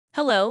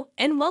Hello,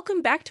 and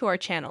welcome back to our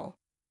channel.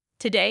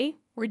 Today,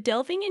 we're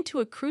delving into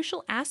a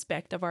crucial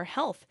aspect of our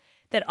health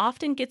that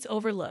often gets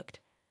overlooked: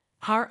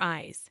 our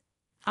eyes.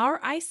 Our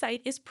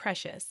eyesight is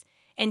precious,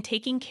 and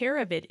taking care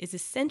of it is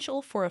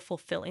essential for a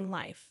fulfilling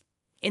life.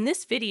 In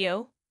this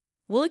video,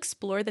 we'll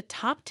explore the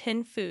top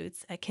 10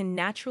 foods that can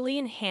naturally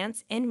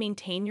enhance and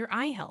maintain your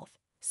eye health.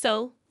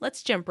 So,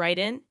 let's jump right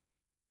in.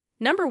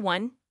 Number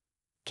 1.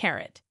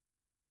 Carrot.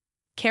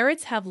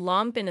 Carrots have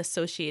long been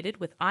associated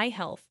with eye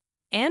health,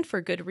 and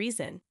for good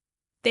reason.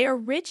 They are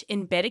rich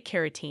in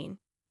beta-carotene,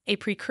 a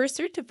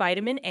precursor to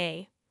vitamin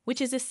A,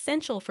 which is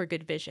essential for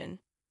good vision.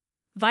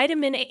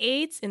 Vitamin A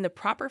aids in the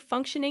proper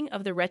functioning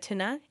of the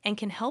retina and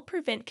can help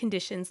prevent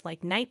conditions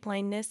like night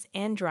blindness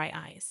and dry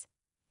eyes.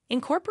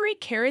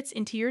 Incorporate carrots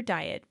into your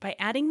diet by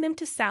adding them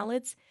to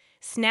salads,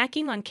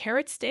 snacking on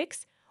carrot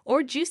sticks,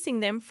 or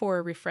juicing them for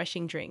a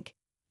refreshing drink.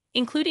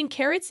 Including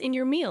carrots in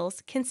your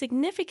meals can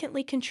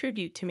significantly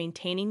contribute to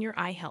maintaining your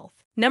eye health.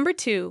 Number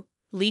 2.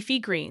 Leafy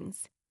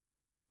greens.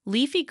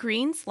 Leafy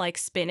greens like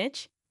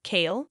spinach,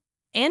 kale,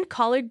 and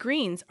collard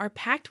greens are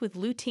packed with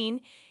lutein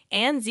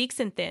and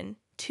zeaxanthin,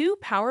 two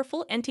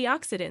powerful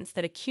antioxidants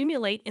that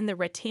accumulate in the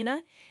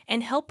retina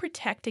and help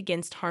protect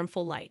against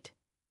harmful light.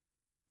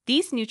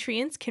 These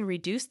nutrients can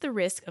reduce the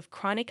risk of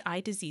chronic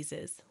eye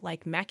diseases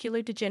like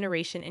macular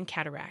degeneration and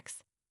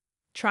cataracts.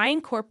 Try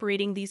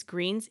incorporating these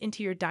greens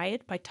into your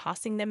diet by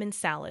tossing them in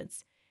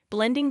salads,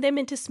 blending them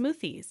into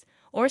smoothies,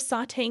 or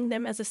sautéing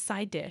them as a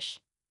side dish.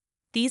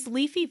 These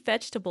leafy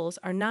vegetables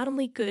are not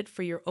only good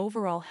for your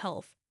overall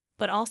health,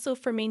 but also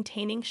for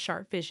maintaining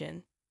sharp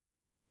vision.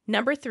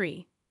 Number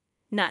 3.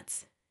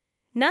 Nuts.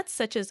 Nuts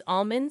such as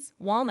almonds,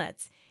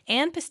 walnuts,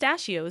 and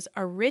pistachios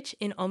are rich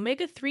in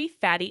omega-3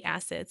 fatty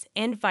acids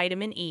and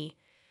vitamin E,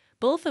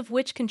 both of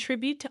which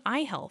contribute to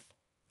eye health.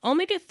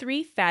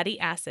 Omega-3 fatty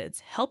acids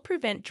help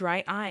prevent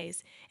dry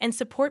eyes and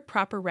support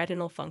proper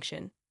retinal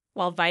function,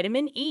 while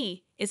vitamin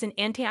E is an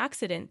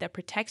antioxidant that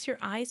protects your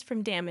eyes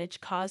from damage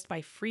caused by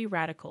free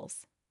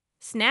radicals.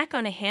 Snack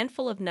on a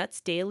handful of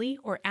nuts daily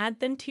or add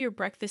them to your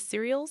breakfast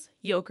cereals,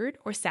 yogurt,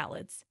 or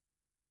salads.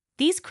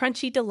 These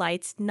crunchy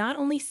delights not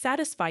only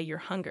satisfy your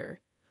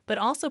hunger, but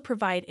also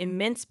provide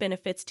immense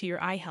benefits to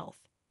your eye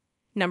health.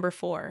 Number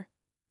 4.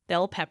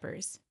 Bell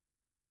peppers.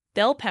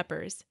 Bell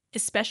peppers,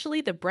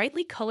 especially the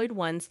brightly colored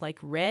ones like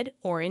red,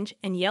 orange,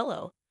 and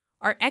yellow,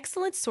 are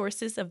excellent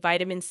sources of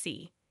vitamin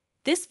C.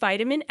 This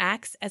vitamin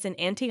acts as an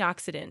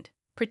antioxidant,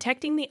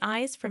 protecting the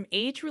eyes from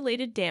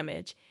age-related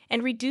damage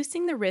and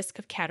reducing the risk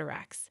of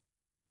cataracts.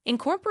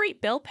 Incorporate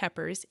bell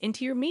peppers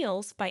into your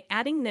meals by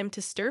adding them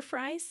to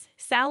stir-fries,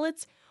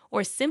 salads,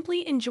 or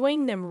simply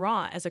enjoying them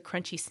raw as a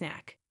crunchy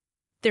snack.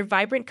 Their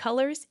vibrant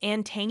colors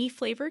and tangy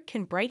flavor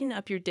can brighten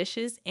up your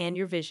dishes and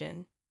your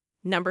vision.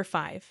 Number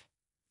 5.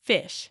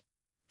 Fish.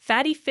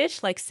 Fatty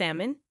fish like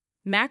salmon,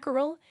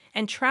 mackerel,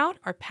 and trout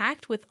are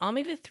packed with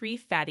omega-3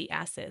 fatty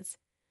acids,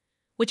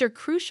 which are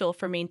crucial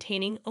for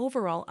maintaining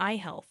overall eye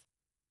health.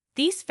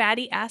 These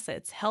fatty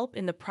acids help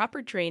in the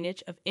proper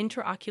drainage of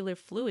intraocular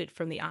fluid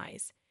from the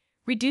eyes,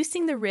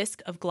 reducing the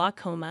risk of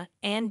glaucoma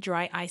and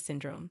dry eye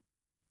syndrome.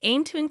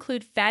 Aim to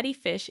include fatty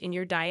fish in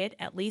your diet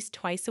at least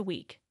twice a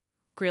week.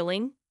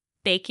 Grilling,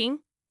 baking,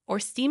 or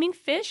steaming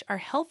fish are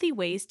healthy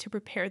ways to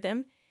prepare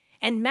them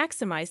and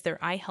maximize their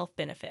eye health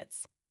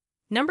benefits.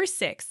 Number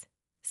 6.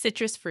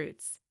 Citrus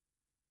fruits.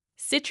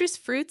 Citrus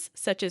fruits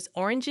such as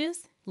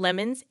oranges,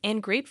 lemons,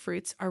 and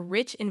grapefruits are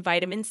rich in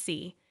vitamin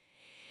C,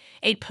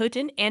 a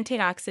potent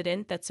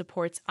antioxidant that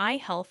supports eye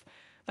health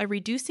by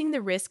reducing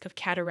the risk of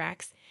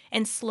cataracts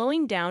and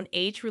slowing down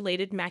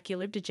age-related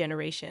macular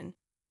degeneration.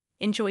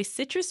 Enjoy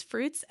citrus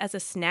fruits as a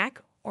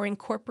snack or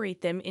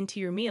incorporate them into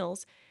your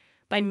meals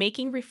by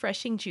making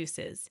refreshing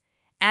juices,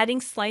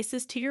 adding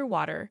slices to your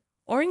water,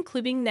 or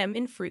including them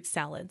in fruit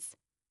salads.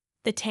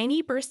 The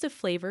tangy burst of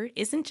flavor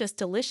isn't just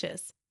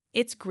delicious,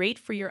 it's great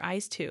for your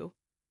eyes too.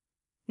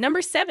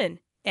 Number 7.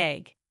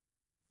 Egg.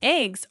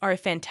 Eggs are a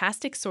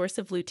fantastic source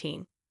of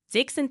lutein,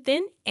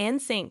 zeaxanthin,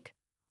 and zinc,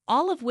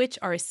 all of which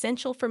are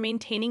essential for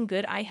maintaining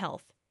good eye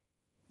health.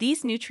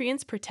 These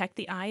nutrients protect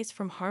the eyes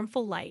from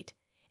harmful light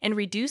and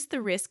reduce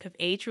the risk of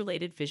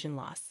age-related vision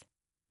loss.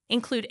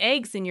 Include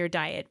eggs in your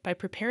diet by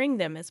preparing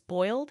them as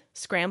boiled,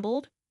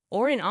 scrambled,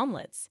 or in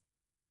omelets.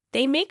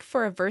 They make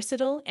for a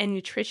versatile and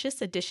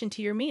nutritious addition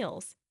to your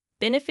meals,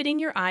 benefiting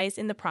your eyes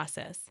in the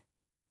process.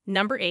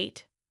 Number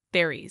 8.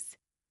 Berries.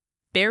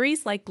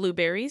 Berries like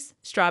blueberries,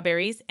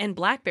 strawberries, and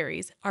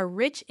blackberries are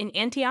rich in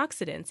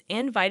antioxidants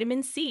and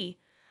vitamin C,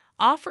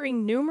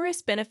 offering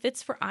numerous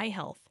benefits for eye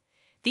health.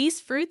 These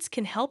fruits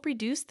can help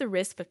reduce the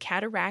risk of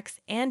cataracts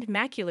and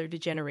macular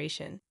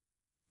degeneration.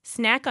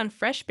 Snack on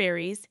fresh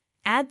berries,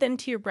 add them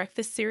to your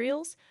breakfast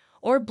cereals,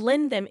 or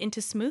blend them into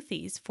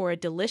smoothies for a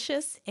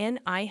delicious and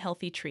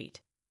eye-healthy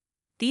treat.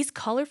 These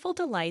colorful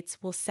delights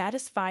will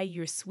satisfy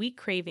your sweet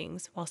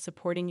cravings while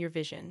supporting your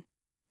vision.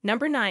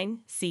 Number 9.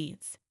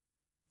 Seeds.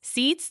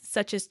 Seeds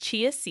such as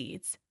chia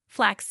seeds,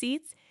 flax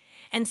seeds,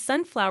 and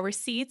sunflower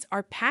seeds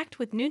are packed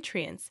with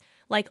nutrients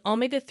like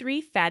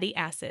omega-3 fatty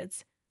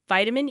acids,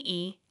 vitamin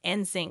E,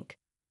 and zinc,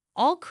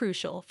 all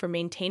crucial for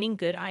maintaining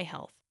good eye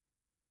health.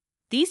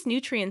 These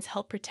nutrients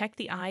help protect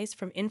the eyes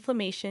from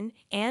inflammation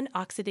and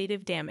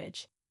oxidative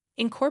damage.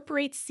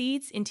 Incorporate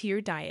seeds into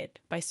your diet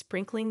by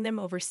sprinkling them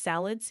over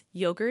salads,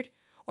 yogurt,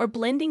 or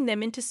blending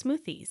them into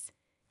smoothies.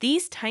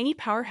 These tiny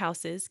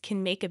powerhouses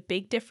can make a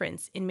big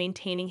difference in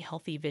maintaining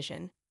healthy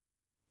vision.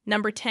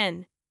 Number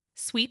 10.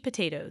 Sweet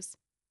potatoes.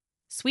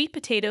 Sweet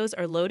potatoes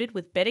are loaded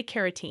with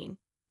beta-carotene,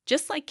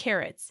 just like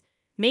carrots,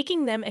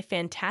 making them a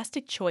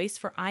fantastic choice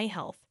for eye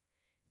health.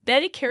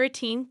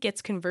 Beta-carotene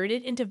gets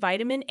converted into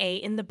vitamin A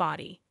in the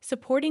body,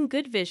 supporting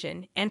good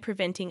vision and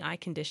preventing eye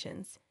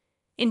conditions.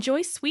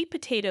 Enjoy sweet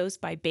potatoes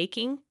by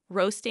baking,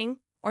 roasting,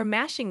 or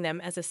mashing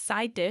them as a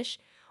side dish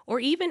or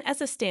even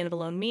as a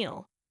standalone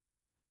meal.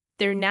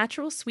 Their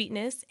natural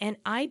sweetness and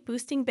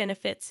eye-boosting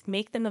benefits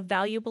make them a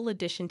valuable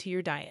addition to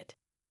your diet.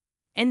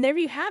 And there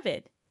you have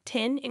it,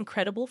 10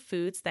 incredible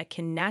foods that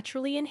can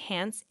naturally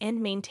enhance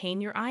and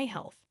maintain your eye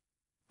health.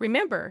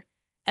 Remember,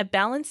 a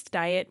balanced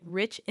diet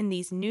rich in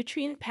these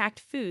nutrient-packed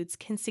foods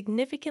can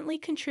significantly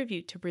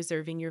contribute to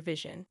preserving your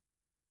vision.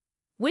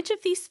 Which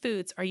of these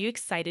foods are you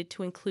excited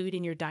to include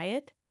in your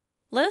diet?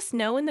 Let us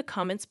know in the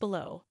comments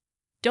below.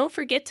 Don't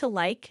forget to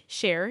like,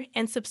 share,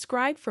 and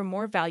subscribe for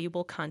more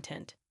valuable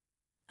content.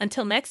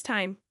 Until next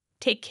time,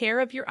 take care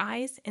of your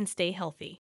eyes and stay healthy.